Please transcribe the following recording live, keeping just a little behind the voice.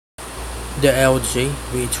the LG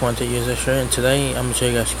V20 user shirt, and today I'm going to show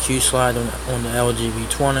you guys QSlide on the LG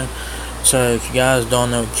V20. So if you guys don't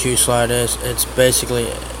know what QSlide is, it's basically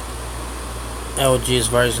LG's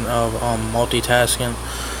version of multitasking.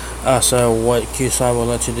 So what QSlide will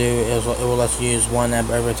let you do is it will let you use one app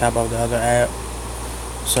over top of the other app.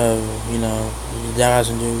 So you guys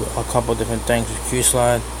can do a couple different things with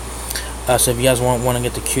QSlide. So if you guys want to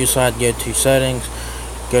get the QSlide, go to settings,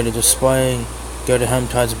 go to display, go to home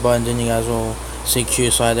touch button, then you guys will see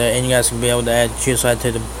QSlide there, and you guys can be able to add QSlide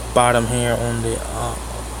to the bottom here on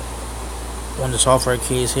the software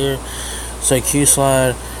keys here. So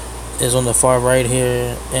QSlide is on the far right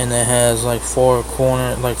here, and it has like four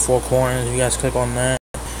corners. If you guys click on that,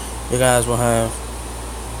 you guys will have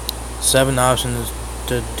 7 options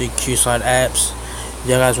to do QSlide apps.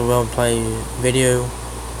 You guys will be able to play video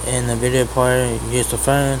in the video player, use the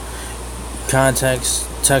phone, contacts,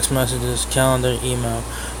 text messages, calendar, email,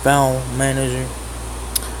 file manager.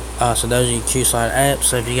 So those are your QSlide apps.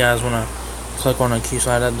 So if you guys want to click on a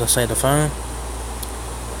QSlide app, let's say the phone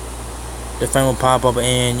will pop up,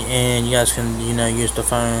 and you guys can use the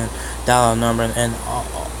phone, dial a number, and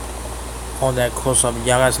all that cool stuff.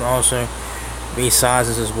 Y'all guys can also resize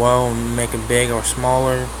as well, make it big or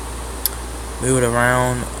smaller, move it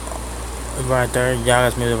around right there. Y'all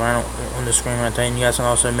guys move it around on the screen right there, and you guys can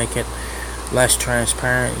also make it less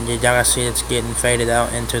transparent. Y'all guys see it's getting faded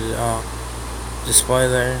out into the display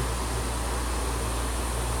there.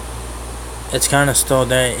 It's kind of still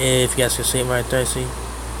there, if you guys can see it right there. See,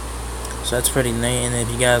 so that's pretty neat. And if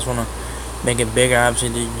you guys want to make it bigger,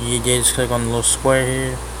 obviously you just click on the little square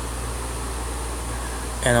here,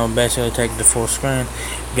 and it'll basically take the full screen.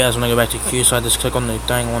 If you guys want to go back to QSlide, just click on the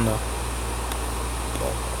thing on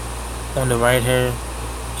the right here,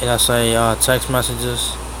 and I say text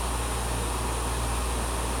messages.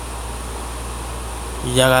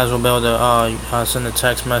 You guys will be able to send a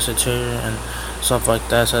text message here and stuff like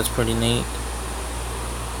that, so that's pretty neat.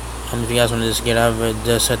 If you guys want to just get out of it,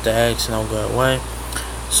 just hit the X and it'll go away.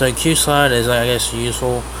 So QSlide is, I guess,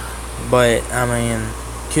 useful, but I mean,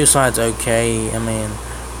 QSlide's okay. I mean,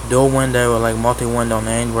 dual window or like multi-window on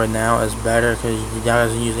Android now is better, because you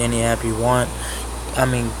guys can use any app you want. I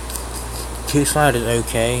mean, QSlide is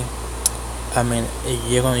okay. I mean,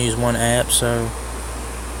 you're gonna use one app, so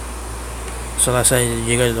let's say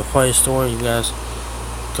you go to the Play Store, you guys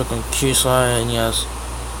click on QSlide, and you guys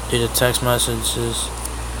do the text messages.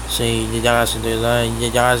 See, you guys can do that.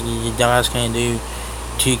 You guys can't do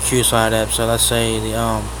 2 QSlide apps. So let's say the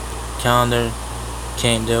calendar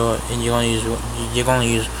can't do it, and you're gonna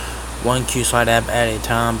use one QSlide app at a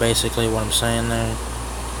time. Basically, what I'm saying there.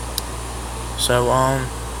 So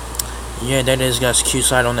yeah, that is, guys,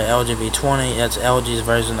 QSlide on the LG V20. That's LG's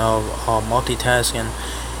version of multitasking.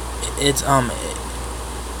 It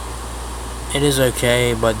is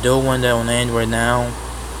okay, but dual window on Android now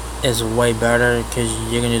is way better, because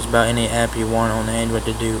you can use about any app you want on Android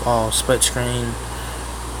to do all split screen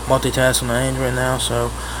multitasking on Android now.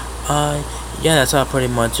 So yeah, that's all pretty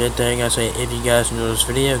much it there, guys. So if you guys enjoyed this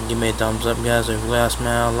video, give me a thumbs up, guys. It really helps me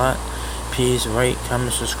out a lot. Please rate,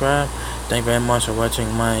 comment, subscribe. Thank you very much for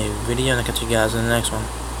watching my video, and I'll catch you guys in the next one.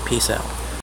 Peace out.